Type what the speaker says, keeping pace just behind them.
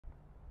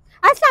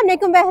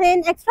Assalamualaikum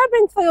Bahrain. Extra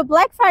brings for your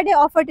Black Friday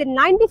offer till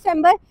 9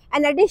 December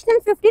an additional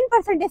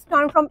 15%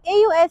 discount from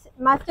AUS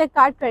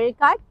Mastercard credit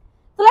card.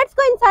 So let's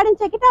go inside and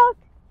check it out.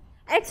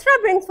 Extra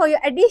brings for your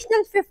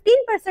additional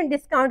 15%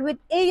 discount with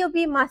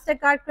AUB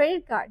Mastercard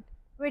credit card.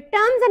 With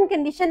terms and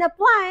conditions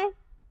apply.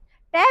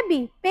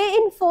 Tabby, pay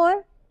in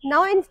 4,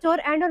 now in store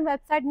and on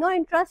website, no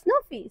interest, no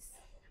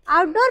fees.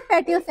 Outdoor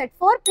patio set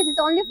 4 pieces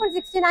only for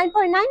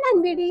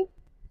 69.99 BD.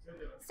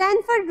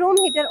 Sanford room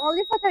heater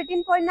only for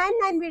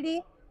 13.99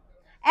 BD.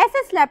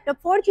 SS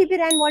laptop 4GB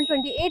RAM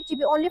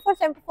 128GB only for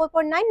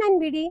 74.99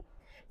 BD.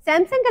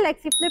 Samsung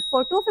Galaxy Flip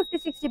 4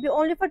 256GB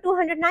only for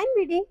 209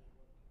 BD.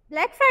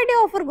 Black Friday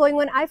offer going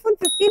on iPhone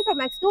 15 Pro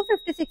Max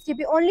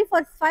 256GB only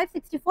for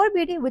 564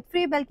 BD with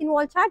free Belkin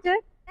wall charger.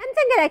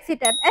 Samsung Galaxy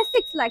Tab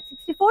S6 Lite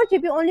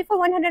 64GB only for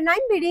 109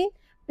 BD.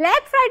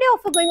 Black Friday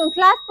offer going on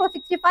Class Pro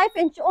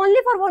 65-inch only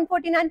for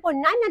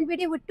 149.99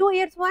 BD with 2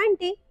 years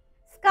warranty.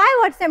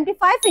 Skyward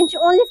 75-inch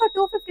only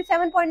for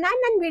 257.99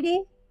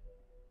 BD.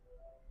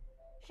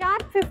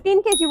 Sharp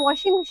 15 kg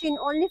washing machine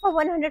only for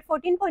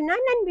 114.99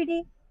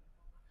 BD.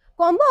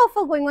 Combo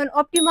offer going on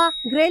Optima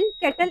grill,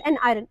 kettle and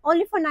iron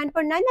only for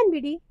 9.99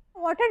 BD.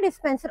 Water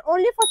dispenser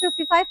only for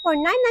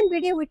 55.99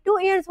 BD with 2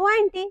 years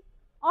warranty.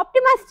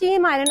 Optima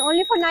steam iron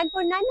only for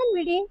 9.99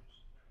 BD.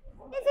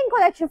 Amazing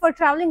collection for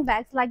traveling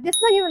bags like this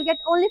one you will get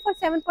only for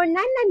 7.99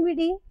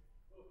 BD.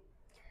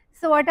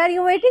 So what are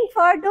you waiting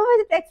for? Do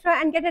visit Extra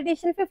and get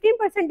additional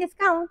 15%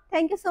 discount.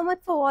 Thank you so much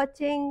for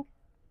watching.